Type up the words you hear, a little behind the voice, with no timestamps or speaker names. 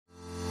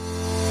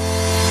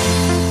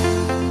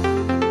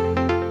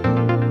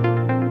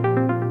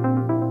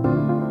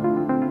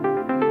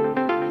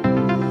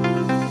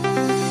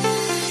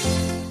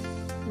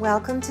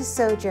Welcome to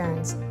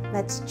Sojourns.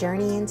 Let's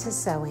journey into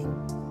sewing.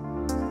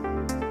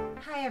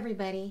 Hi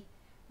everybody,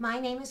 my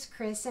name is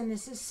Chris and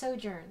this is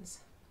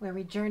Sojourns, where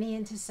we journey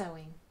into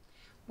sewing.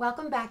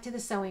 Welcome back to the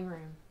sewing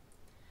room.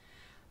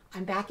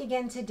 I'm back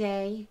again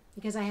today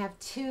because I have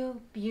two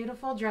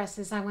beautiful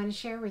dresses I want to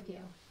share with you.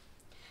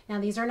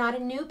 Now these are not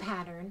a new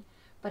pattern,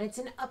 but it's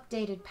an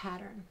updated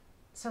pattern.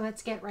 So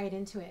let's get right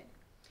into it.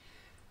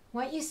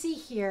 What you see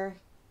here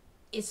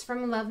is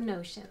from Love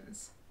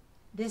Notions.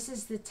 This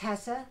is the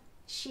Tessa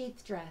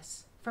Sheath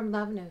Dress from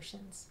Love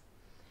Notions.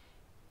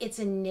 It's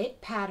a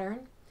knit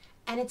pattern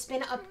and it's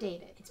been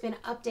updated. It's been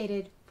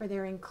updated for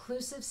their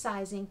inclusive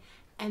sizing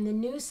and the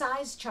new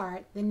size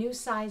chart, the new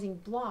sizing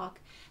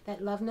block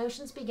that Love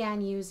Notions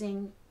began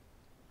using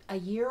a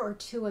year or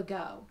two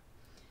ago.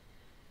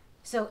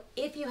 So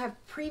if you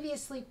have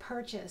previously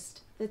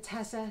purchased the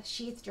Tessa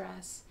Sheath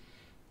Dress,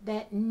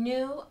 that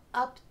new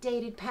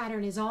updated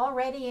pattern is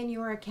already in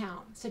your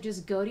account. So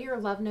just go to your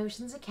Love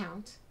Notions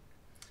account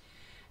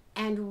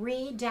and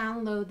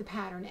re-download the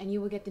pattern and you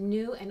will get the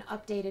new and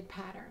updated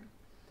pattern.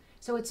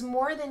 So it's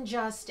more than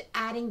just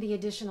adding the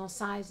additional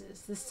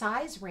sizes. The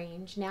size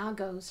range now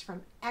goes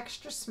from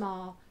extra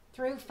small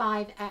through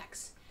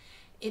 5X.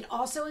 It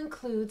also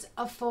includes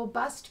a full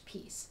bust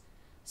piece.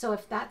 So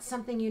if that's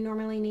something you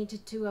normally need to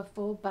do a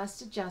full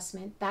bust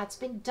adjustment, that's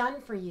been done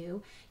for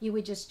you. You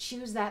would just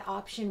choose that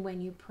option when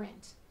you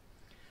print.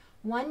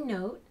 One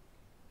note,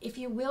 if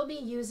you will be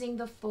using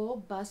the full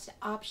bust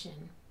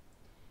option,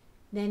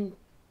 then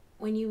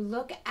when you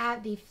look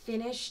at the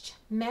finished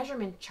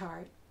measurement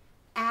chart,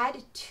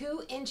 add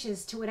 2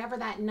 inches to whatever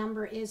that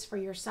number is for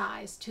your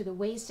size to the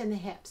waist and the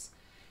hips.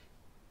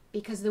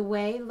 Because the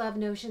way Love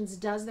Notions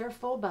does their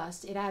full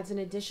bust, it adds an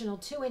additional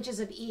 2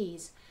 inches of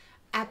ease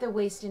at the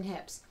waist and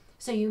hips.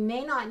 So you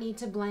may not need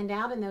to blend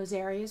out in those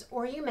areas,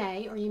 or you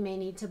may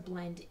need to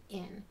blend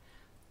in.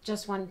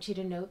 Just wanted you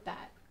to note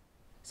that.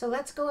 So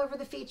let's go over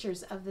the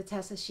features of the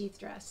Tessa Sheath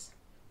Dress.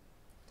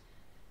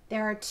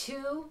 There are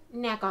 2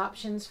 neck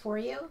options for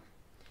you.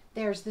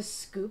 There's the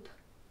scoop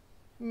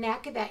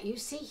neck that you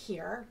see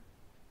here,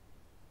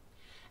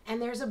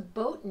 and there's a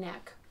boat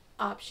neck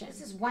option.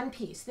 This is one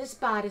piece. This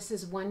bodice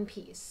is one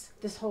piece.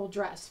 This whole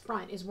dress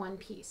front is one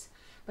piece.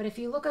 But if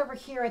you look over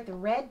here at the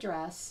red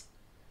dress,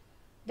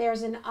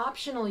 there's an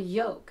optional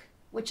yoke,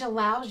 which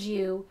allows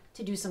you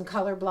to do some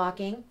color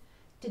blocking,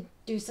 to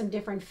do some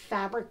different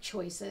fabric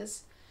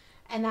choices.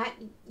 And that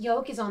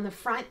yoke is on the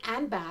front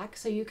and back,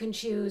 so you can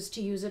choose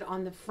to use it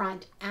on the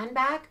front and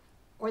back,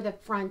 or the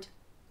front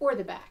or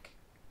the back.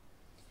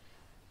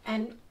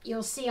 And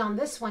you'll see on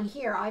this one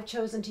here, I've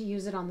chosen to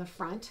use it on the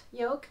front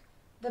yoke,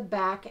 the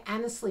back,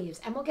 and the sleeves.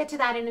 And we'll get to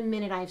that in a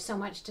minute. I have so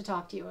much to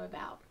talk to you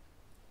about.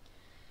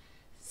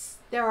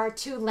 There are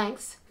 2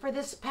 lengths for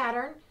this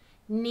pattern,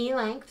 knee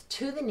length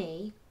to the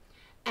knee,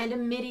 and a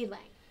midi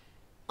length.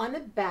 On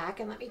the back,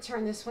 and let me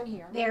turn this one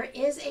here, there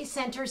is a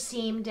center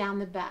seam down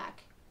the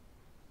back.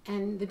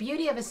 And the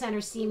beauty of a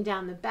center seam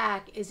down the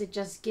back is it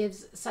just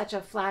gives such a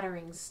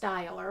flattering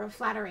style or a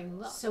flattering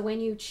look. So when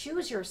you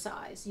choose your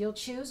size, you'll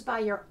choose by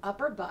your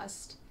upper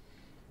bust,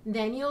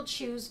 then you'll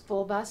choose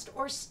full bust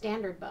or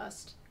standard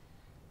bust,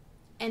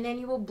 and then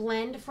you will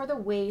blend for the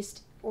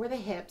waist or the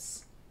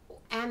hips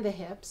and the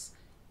hips,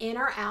 in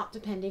or out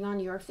depending on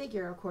your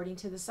figure according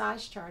to the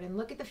size chart. And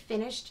look at the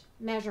finished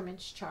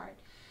measurements chart,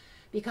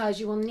 because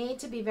you will need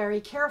to be very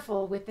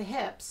careful with the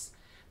hips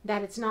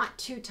that it's not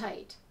too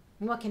tight.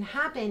 And what can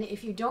happen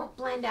if you don't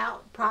blend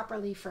out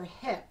properly for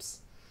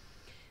hips,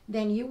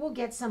 then you will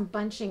get some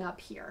bunching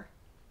up here.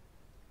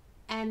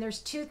 And there's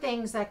 2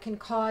 things that can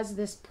cause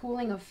this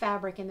pooling of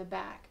fabric in the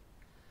back.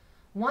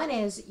 One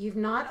is you've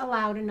not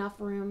allowed enough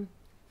room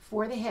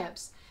for the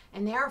hips,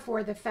 and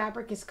therefore the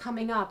fabric is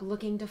coming up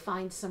looking to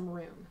find some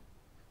room.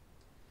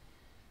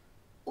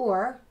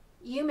 Or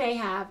you may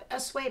have a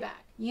sway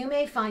back. You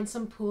may find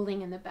some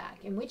pooling in the back,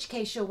 in which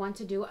case you'll want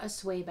to do a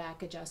sway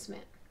back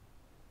adjustment.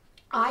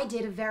 I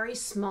did a very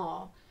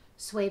small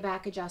sway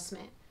back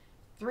adjustment,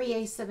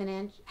 3/8 of an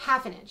inch,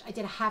 half an inch. I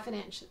did a half an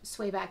inch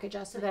sway back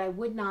adjustment so that I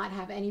would not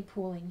have any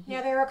pooling here.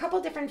 Now there are a couple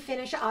different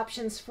finish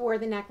options for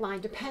the neckline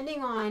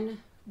depending on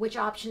which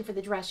option for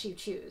the dress you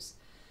choose.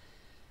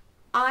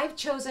 I've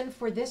chosen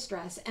for this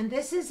dress, and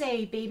this is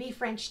a baby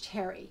French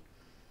terry.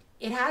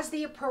 It has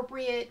the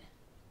appropriate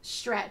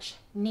stretch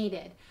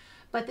needed,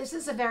 but this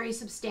is a very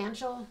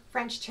substantial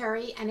French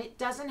terry and it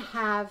doesn't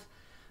have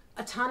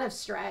a ton of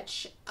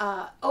stretch.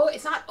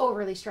 It's not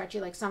overly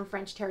stretchy like some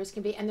French terries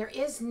can be, and there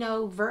is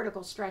no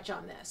vertical stretch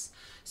on this.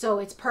 So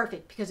it's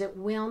perfect because it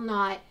will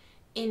not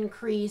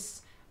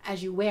increase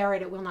as you wear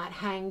it. It will not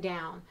hang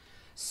down.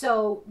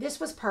 So this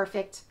was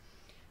perfect.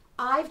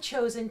 I've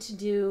chosen to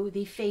do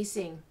the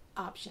facing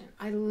option.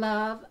 I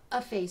love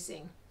a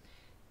facing.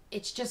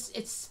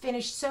 It's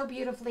finished so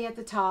beautifully at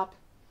the top,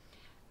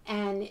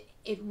 and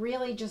it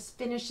really just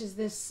finishes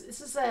this. This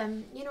is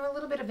a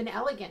little bit of an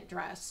elegant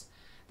dress,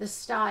 the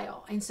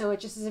style, and so it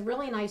just is a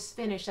really nice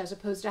finish as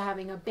opposed to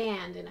having a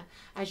band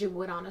as you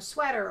would on a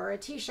sweater or a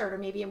t-shirt or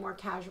maybe a more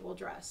casual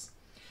dress.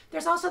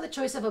 There's also the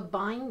choice of a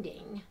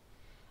binding,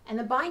 and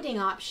the binding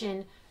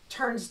option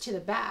turns to the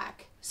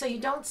back. So you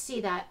don't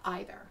see that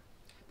either.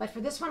 But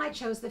for this one, I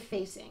chose the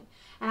facing.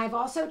 And I've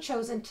also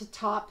chosen to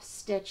top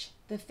stitch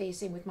the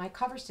facing with my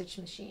cover stitch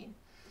machine.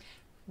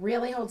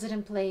 Really holds it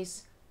in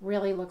place,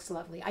 really looks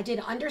lovely. I did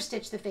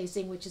understitch the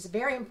facing, which is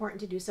very important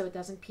to do so it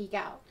doesn't peek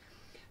out.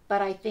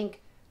 But I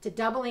think to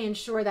doubly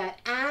ensure that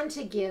and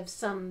to give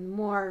some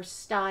more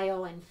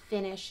style and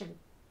finish and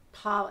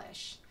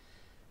polish,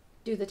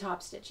 do the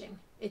top stitching.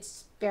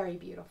 It's very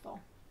beautiful.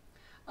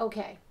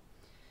 Okay,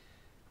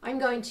 I'm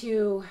going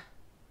to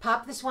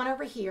pop this one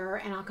over here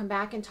and I'll come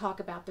back and talk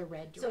about the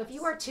red dress. So if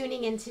you are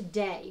tuning in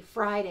today,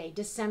 Friday,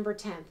 December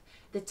 10th,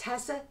 the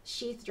Tessa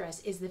Sheath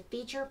Dress is the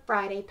feature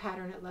Friday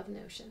pattern at Love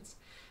Notions.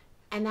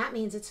 And that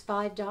means it's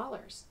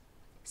 $5.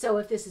 So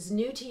if this is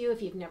new to you,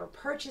 if you've never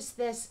purchased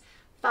this,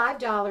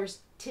 $5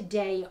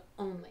 today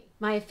only.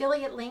 My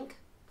affiliate link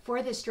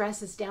for this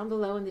dress is down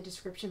below in the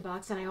description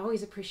box, and I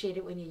always appreciate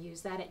it when you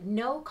use that at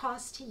no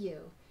cost to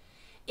you.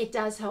 It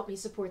does help me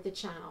support the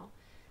channel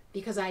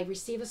because I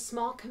receive a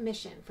small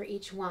commission for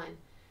each one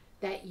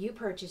that you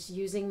purchase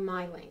using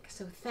my link.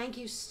 So thank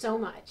you so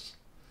much.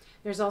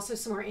 There's also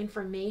some more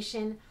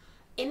information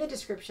in the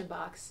description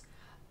box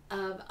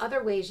of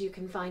other ways you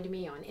can find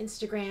me on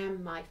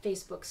Instagram, my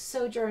Facebook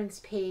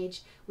Sojourns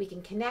page. We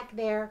can connect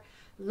there.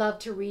 Love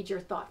to read your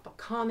thoughtful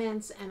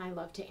comments, and I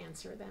love to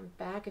answer them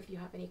back if you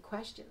have any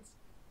questions.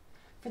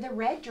 For the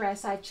red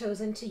dress, I've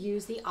chosen to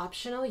use the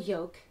optional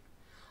yoke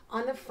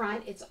on the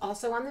front. It's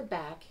also on the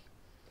back.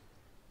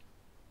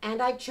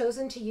 And I've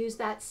chosen to use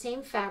that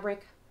same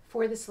fabric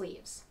for the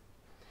sleeves.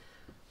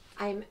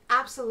 I'm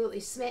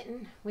absolutely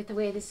smitten with the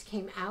way this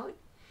came out.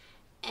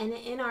 And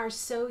in our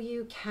Sew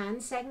You Can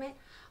segment,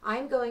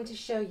 I'm going to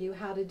show you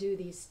how to do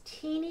these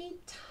teeny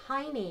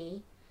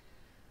tiny,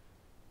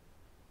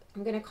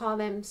 I'm going to call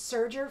them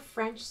serger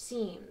French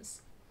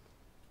seams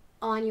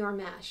on your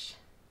mesh.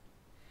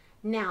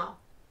 Now,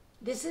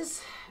 this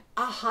is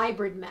a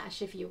hybrid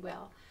mesh, if you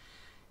will.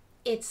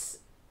 It's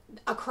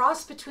a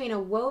cross between a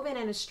woven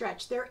and a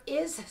stretch. There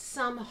is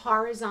some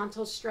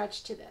horizontal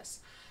stretch to this,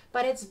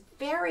 but it's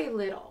very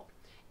little.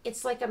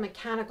 It's like a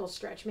mechanical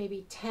stretch,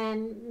 maybe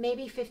 10,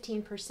 maybe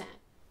 15%.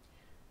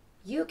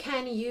 You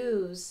can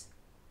use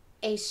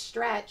a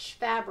stretch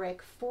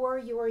fabric for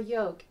your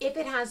yoke if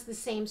it has the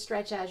same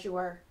stretch as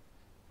your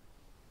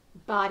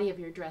body of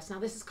your dress. Now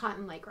this is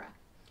cotton lycra.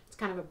 It's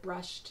kind of a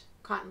brushed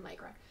cotton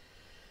lycra.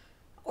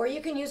 Or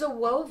you can use a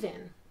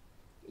woven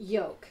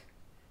yoke.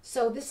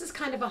 So this is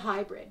kind of a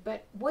hybrid,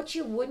 but what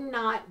you would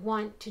not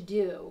want to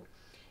do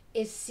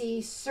is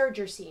see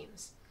serger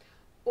seams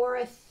or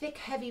a thick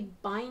heavy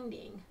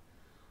binding.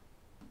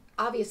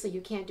 Obviously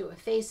you can't do a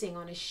facing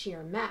on a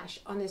sheer mesh,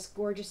 on this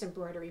gorgeous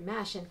embroidery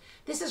mesh, and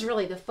this is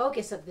really the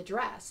focus of the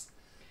dress.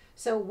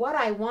 So what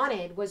I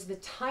wanted was the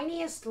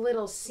tiniest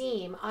little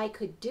seam I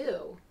could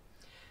do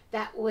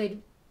that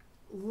would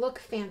look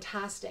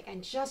fantastic,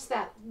 and just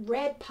that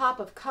red pop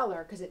of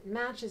color because it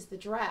matches the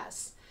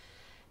dress,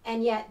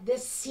 and yet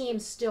this seam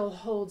still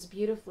holds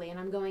beautifully, and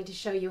I'm going to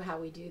show you how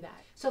we do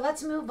that. So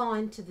let's move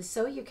on to the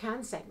Sew You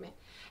Can segment,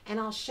 and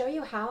I'll show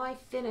you how I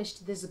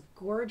finished this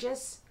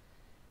gorgeous,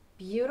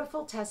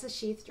 beautiful Tessa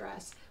Sheath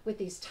dress with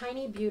these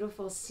tiny,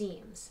 beautiful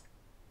seams.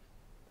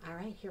 All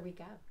right, here we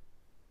go.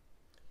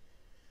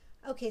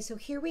 Okay, so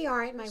here we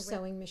are at my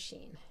sewing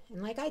machine,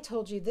 and like I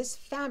told you, this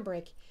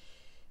fabric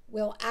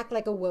will act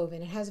like a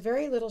woven. It has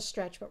very little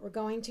stretch, but we're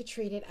going to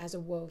treat it as a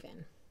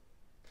woven.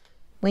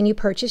 When you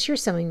purchase your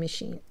sewing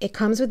machine, it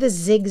comes with a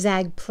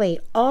zigzag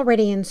plate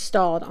already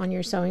installed on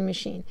your sewing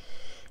machine.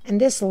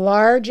 And this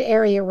large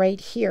area right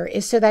here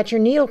is so that your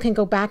needle can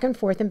go back and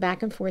forth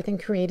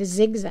and create a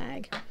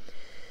zigzag.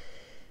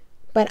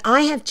 But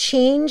I have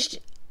changed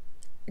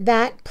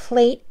that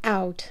plate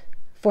out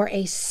for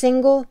a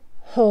single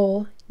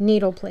hole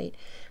needle plate.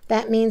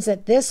 That means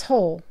that this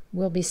hole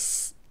will be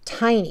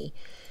tiny,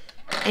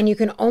 and you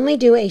can only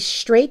do a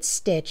straight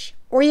stitch,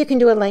 or you can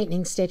do a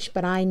lightning stitch,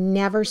 but I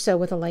never sew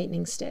with a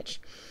lightning stitch.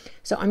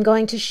 So I'm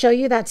going to show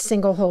you that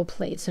single hole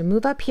plate. So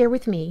move up here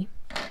with me,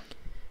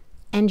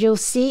 and you'll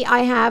see I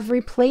have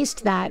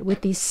replaced that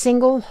with the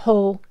single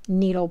hole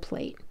needle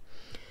plate.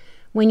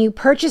 When you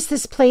purchase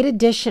this plate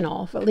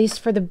additional, at least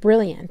for the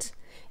Brilliant,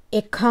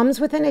 it comes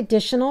with an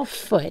additional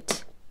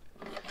foot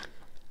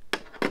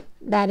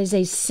that is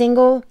a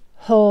single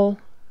hole.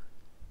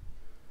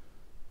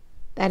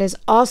 That is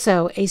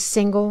also a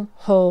single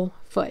hole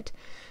foot.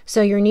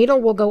 So your needle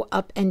will go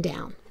up and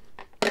down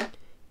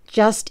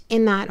just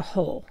in that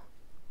hole.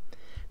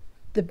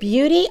 The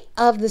beauty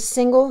of the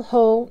single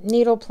hole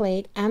needle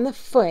plate and the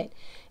foot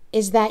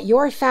is that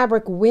your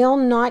fabric will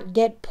not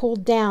get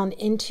pulled down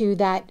into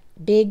that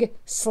big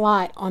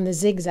slot on the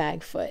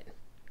zigzag foot.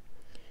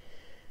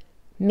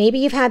 Maybe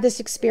you've had this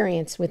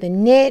experience with a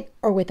knit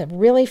or with a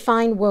really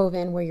fine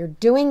woven where you're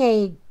doing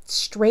a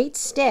straight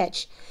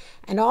stitch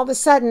and all of a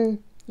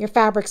sudden your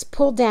fabric's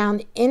pulled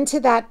down into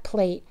that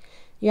plate.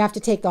 You have to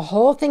take the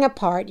whole thing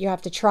apart. You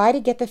have to try to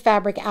get the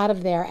fabric out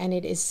of there, and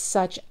it is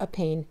such a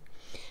pain.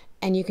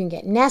 And you can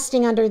get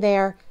nesting under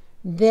there.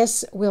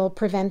 This will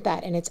prevent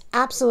that, and it's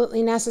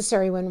absolutely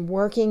necessary when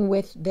working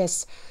with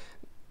this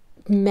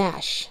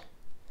mesh.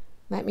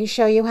 Let me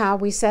show you how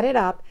we set it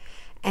up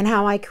and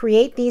how I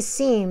create these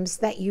seams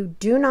that you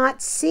do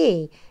not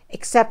see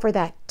except for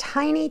that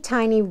tiny,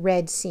 tiny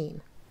red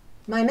seam.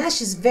 My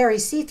mesh is very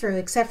see-through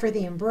except for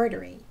the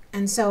embroidery,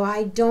 and so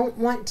I don't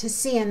want to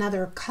see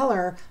another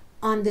color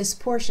on this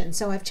portion,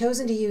 so I've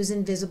chosen to use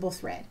invisible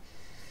thread.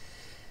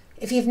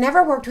 If you've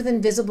never worked with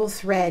invisible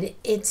thread,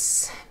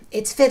 it's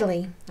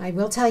fiddly, I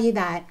will tell you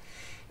that.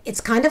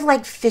 It's kind of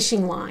like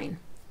fishing line.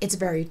 It's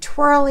very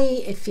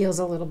twirly, it feels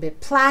a little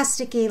bit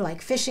plasticky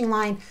like fishing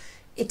line.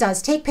 It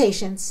does take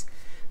patience.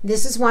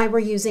 This is why we're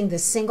using the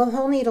single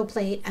hole needle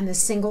plate and the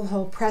single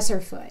hole presser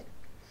foot.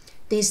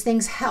 These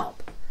things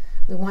help.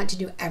 We want to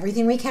do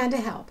everything we can to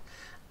help.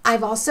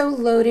 I've also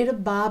loaded a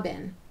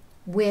bobbin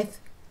with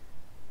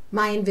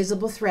my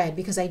invisible thread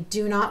because I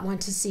do not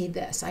want to see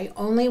this. I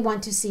only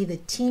want to see the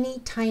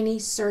teeny tiny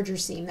serger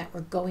seam that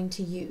we're going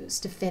to use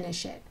to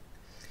finish it.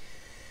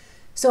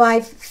 So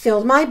I've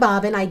filled my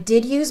bobbin. I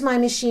did use my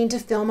machine to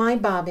fill my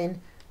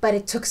bobbin, but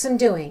it took some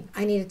doing.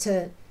 I needed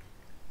to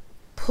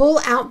pull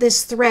out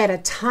this thread a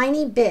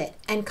tiny bit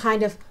and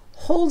kind of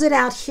hold it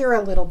out here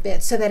a little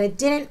bit so that it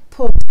didn't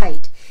pull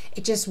tight.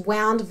 It just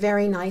wound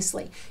very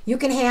nicely. You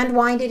can hand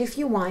wind it if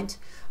you want,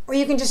 or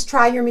you can just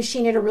try your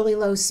machine at a really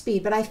low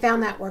speed, but I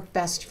found that worked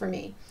best for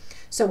me.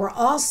 So we're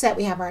all set.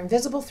 We have our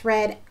invisible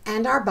thread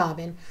and our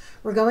bobbin.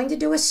 We're going to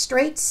do a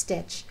straight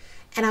stitch,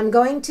 and I'm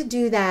going to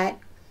do that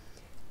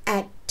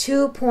at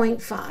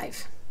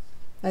 2.5.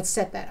 Let's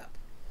set that up.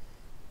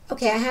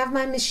 Okay, I have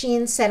my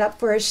machine set up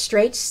for a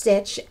straight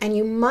stitch, and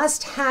you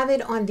must have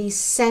it on the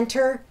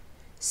center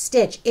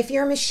stitch. If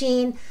your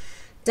machine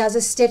does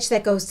a stitch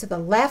that goes to the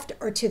left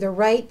or to the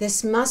right,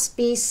 this must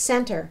be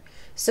center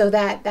so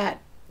that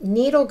that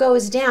needle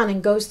goes down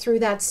and goes through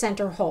that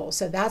center hole.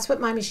 So that's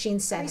what my machine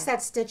said. Increase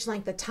that stitch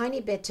length a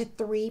tiny bit to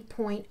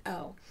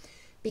 3.0,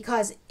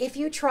 because if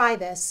you try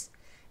this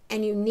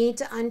and you need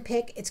to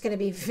unpick, it's going to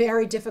be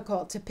very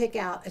difficult to pick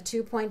out a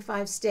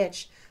 2.5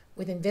 stitch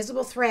with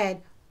invisible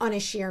thread on a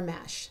sheer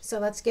mesh. So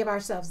let's give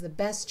ourselves the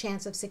best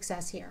chance of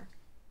success here.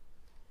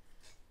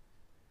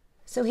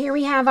 So here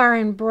we have our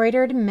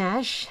embroidered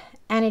mesh,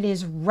 and it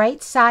is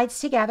right sides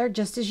together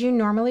just as you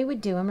normally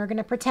would do, and we're going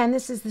to pretend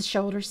this is the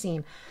shoulder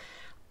seam.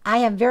 I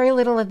have very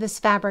little of this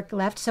fabric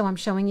left, so I'm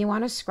showing you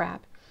on a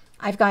scrap.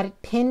 I've got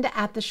it pinned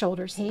at the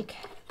shoulder. Take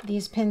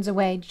these pins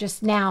away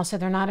just now so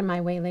they're not in my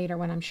way later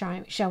when I'm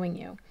showing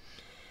you.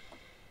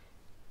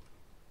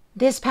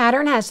 This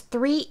pattern has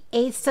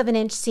 3/8 of an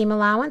inch seam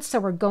allowance, so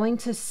we're going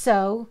to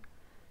sew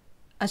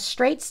a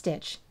straight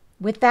stitch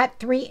with that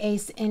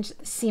 3/8 inch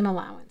seam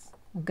allowance.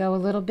 We'll go a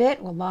little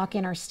bit, we'll lock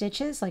in our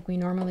stitches like we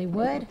normally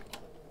would.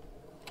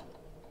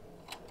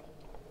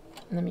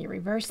 Let me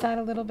reverse that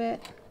a little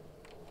bit.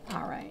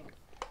 All right,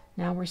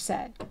 now we're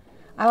set.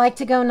 I like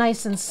to go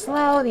nice and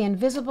slow. The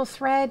invisible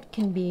thread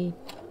can be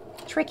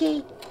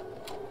tricky.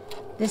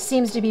 This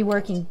seems to be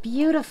working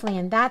beautifully,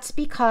 and that's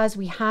because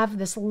we have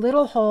this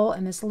little hole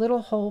and this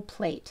little hole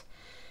plate.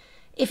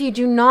 If you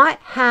do not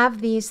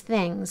have these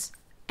things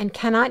and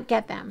cannot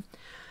get them,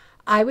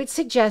 I would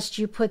suggest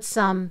you put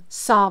some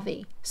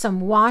Solvay,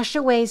 some wash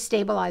away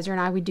stabilizer, and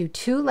I would do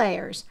 2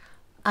 layers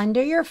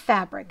under your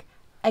fabric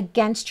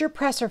against your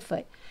presser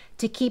foot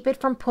to keep it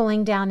from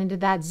pulling down into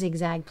that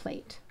zigzag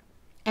plate.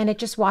 And it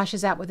just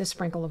washes out with a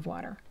sprinkle of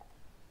water.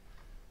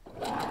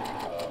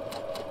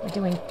 We're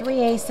doing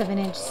 3/8 of an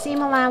inch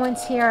seam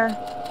allowance here.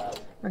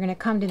 We're going to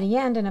come to the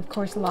end and of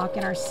course lock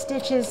in our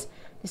stitches.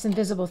 This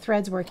invisible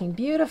thread's working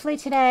beautifully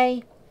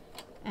today.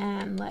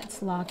 And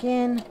let's lock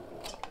in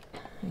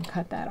and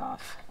cut that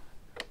off.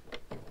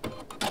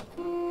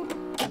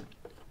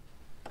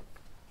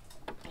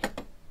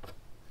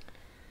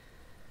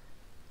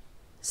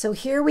 So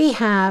here we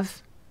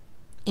have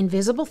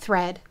invisible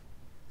thread.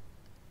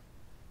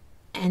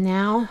 And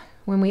now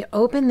when we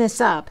open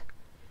this up,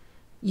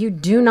 you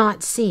do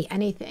not see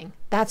anything.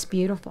 That's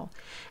beautiful.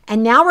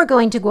 And now we're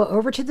going to go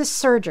over to the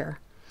serger,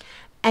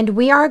 and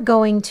we are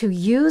going to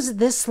use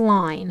this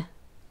line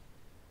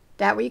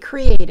that we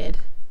created,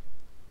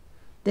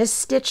 this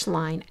stitch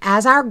line,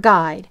 as our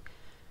guide.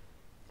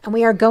 And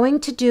we are going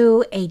to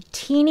do a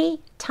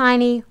teeny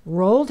tiny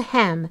rolled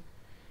hem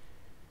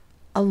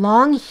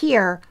along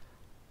here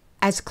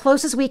as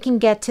close as we can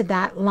get to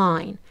that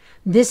line.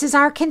 This is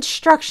our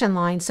construction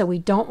line, so we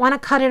don't want to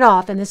cut it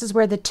off, and this is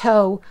where the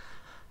toe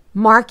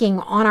marking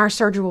on our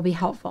serger will be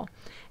helpful.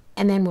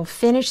 And then we'll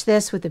finish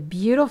this with a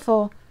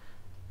beautiful,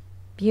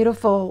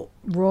 beautiful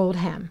rolled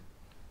hem.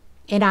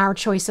 And our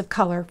choice of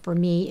color for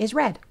me is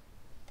red.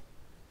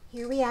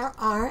 Here we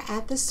are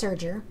at the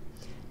serger,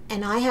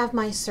 and I have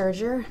my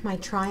serger, my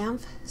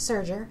Triumph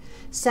serger,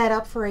 set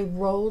up for a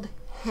rolled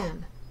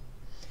hem.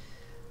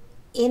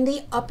 In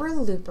the upper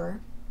looper,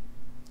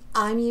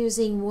 I'm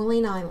using woolly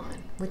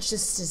nylon, which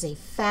just is a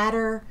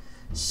fatter,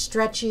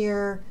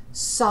 stretchier,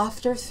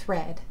 softer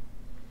thread.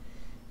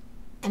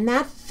 And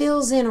that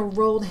fills in a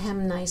rolled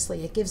hem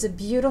nicely. It gives a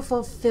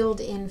beautiful filled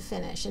in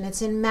finish, and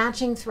it's in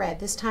matching thread.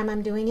 This time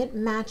I'm doing it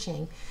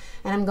matching,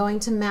 and I'm going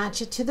to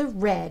match it to the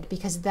red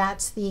because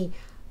that's the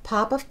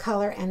pop of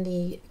color and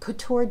the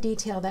couture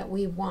detail that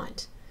we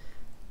want.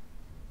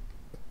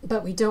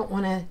 But we don't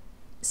want to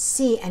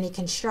see any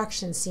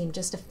construction seam,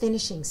 just a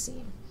finishing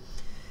seam.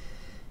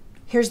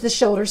 Here's the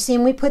shoulder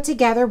seam we put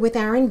together with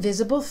our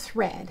invisible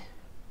thread.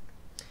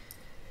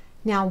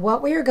 Now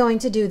what we are going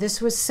to do,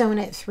 this was sewn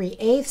at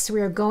 3/8.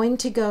 We are going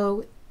to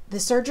go, the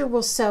serger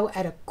will sew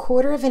at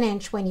 1/4 of an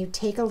inch when you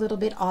take a little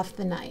bit off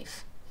the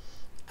knife.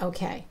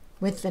 Okay,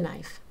 with the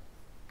knife.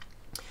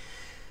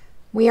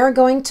 We are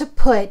going to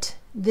put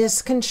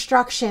this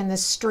construction,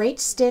 this straight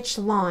stitch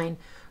line,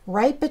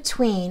 right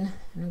between,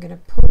 I'm going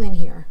to pull in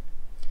here,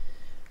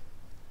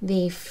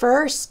 the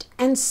first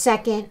and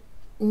second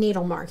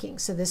needle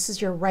markings. So this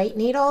is your right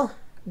needle,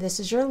 this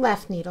is your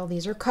left needle,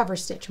 these are cover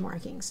stitch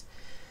markings.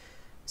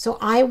 So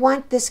I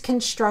want this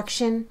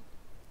construction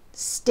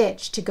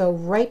stitch to go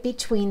right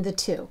between the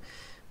two.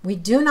 We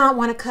do not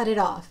want to cut it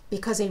off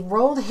because a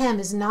rolled hem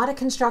is not a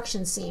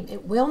construction seam.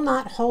 It will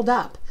not hold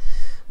up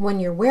when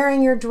you're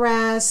wearing your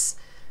dress,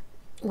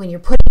 when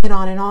you're putting it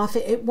on and off.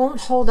 It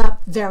won't hold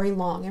up very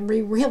long, and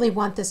we really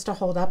want this to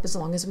hold up as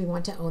long as we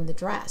want to own the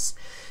dress.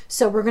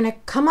 So we're going to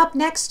come up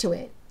next to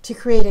it to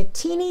create a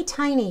teeny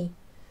tiny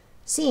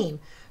seam,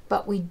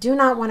 but we do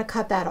not want to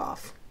cut that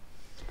off.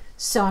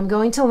 So I'm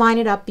going to line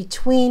it up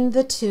between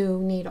the two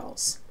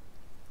needles,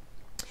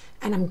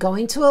 and I'm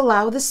going to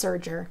allow the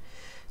serger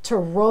to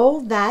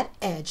roll that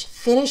edge,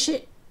 finish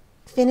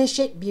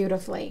it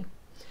beautifully.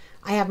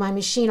 I have my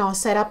machine all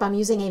set up. I'm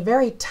using a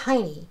very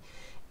tiny,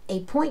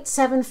 a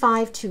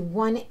 0.75 to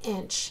 1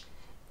 inch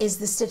is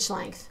the stitch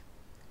length,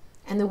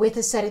 and the width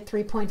is set at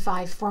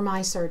 3.5 for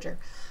my serger.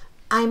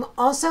 I'm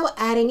also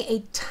adding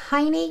a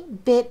tiny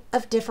bit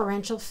of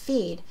differential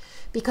feed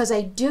because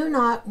I do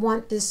not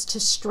want this to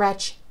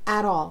stretch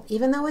at all.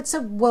 Even though it's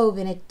a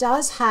woven, it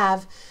does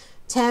have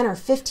 10 or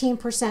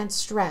 15%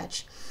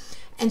 stretch.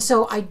 And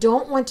so I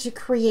don't want to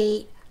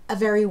create a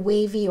very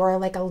wavy or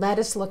like a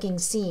lettuce looking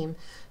seam.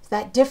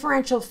 That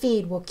differential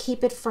feed will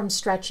keep it from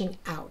stretching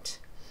out.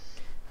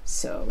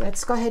 So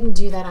let's go ahead and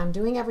do that. I'm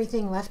doing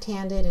everything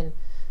left-handed and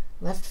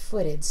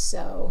left-footed,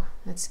 so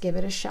let's give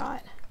it a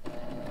shot.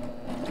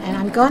 And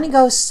I'm going to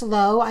go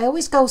slow. I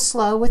always go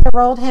slow with a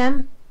rolled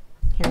hem.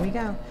 Here we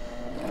go.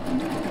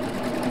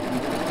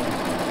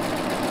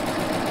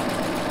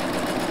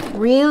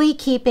 Really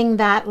keeping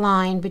that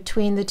line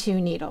between the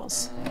two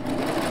needles.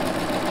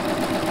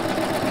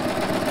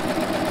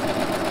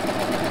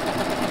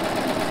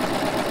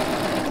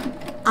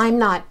 I'm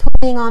not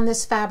pulling on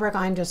this fabric,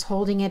 I'm just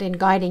holding it and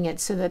guiding it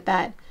so that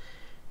that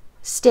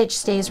stitch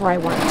stays where I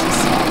want it to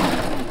stay.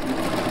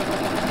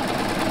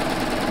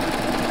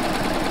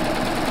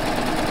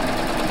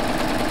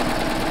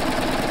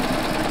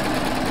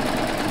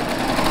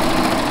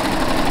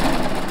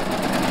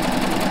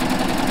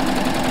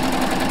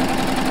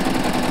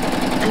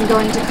 I'm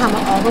going to come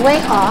all the way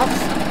off.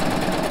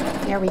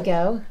 There we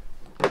go.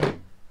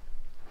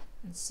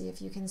 Let's see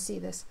if you can see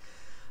this.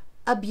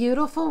 A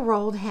beautiful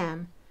rolled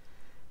hem.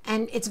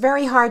 And it's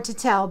very hard to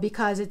tell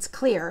because it's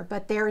clear,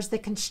 but there's the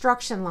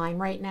construction line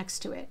right next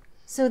to it.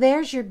 So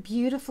there's your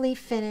beautifully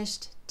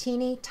finished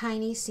teeny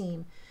tiny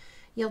seam.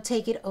 You'll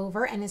take it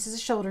over, and this is a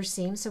shoulder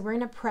seam, so we're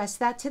going to press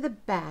that to the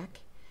back.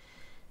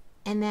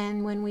 And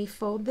then when we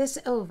fold this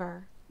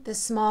over, the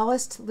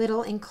smallest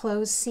little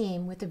enclosed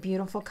seam with a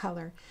beautiful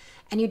color.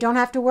 And you don't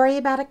have to worry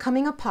about it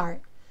coming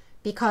apart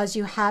because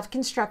you have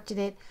constructed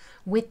it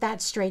with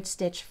that straight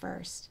stitch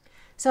first.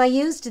 So I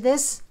used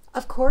this,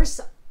 of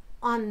course,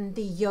 on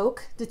the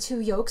yoke, the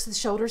two yokes, the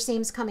shoulder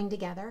seams coming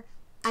together.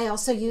 I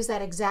also use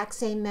that exact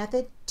same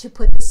method to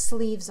put the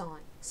sleeves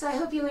on. So I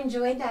hope you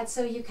enjoyed that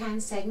Sew You Can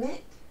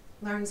segment.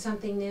 Learned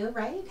something new,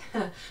 right?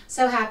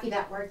 So happy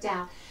that worked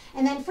out.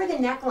 And then for the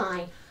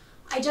neckline,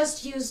 I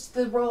just used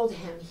the rolled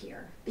hem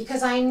here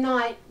because I'm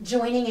not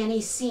joining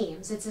any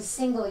seams. It's a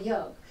single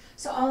yoke.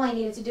 So all I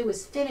needed to do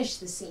was finish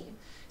the seam.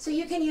 So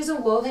you can use a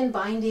woven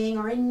binding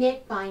or a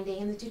knit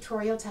binding, and the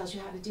tutorial tells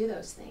you how to do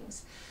those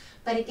things.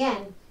 But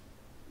again,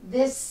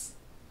 this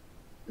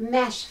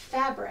mesh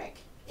fabric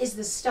is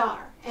the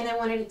star, and I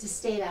wanted it to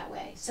stay that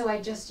way. So I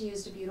just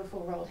used a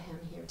beautiful rolled hem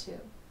here too.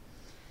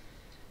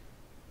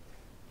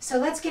 So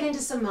let's get into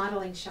some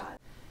modeling shots.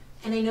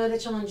 And I know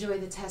that you'll enjoy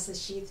the Tessa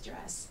Sheath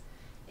dress.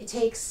 It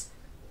takes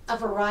a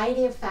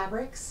variety of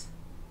fabrics: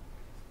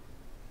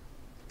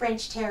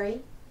 French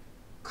terry,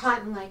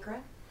 cotton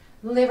lycra,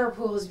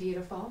 Liverpool is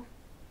beautiful.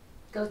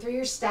 Go through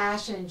your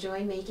stash and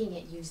enjoy making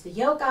it. Use the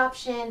yoke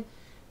option,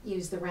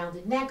 use the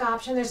rounded neck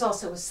option. There's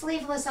also a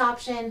sleeveless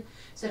option,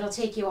 so it'll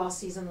take you all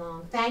season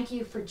long. Thank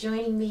you for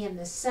joining me in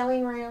this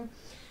sewing room,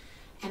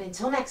 and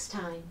until next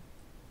time,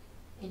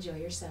 enjoy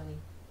your sewing.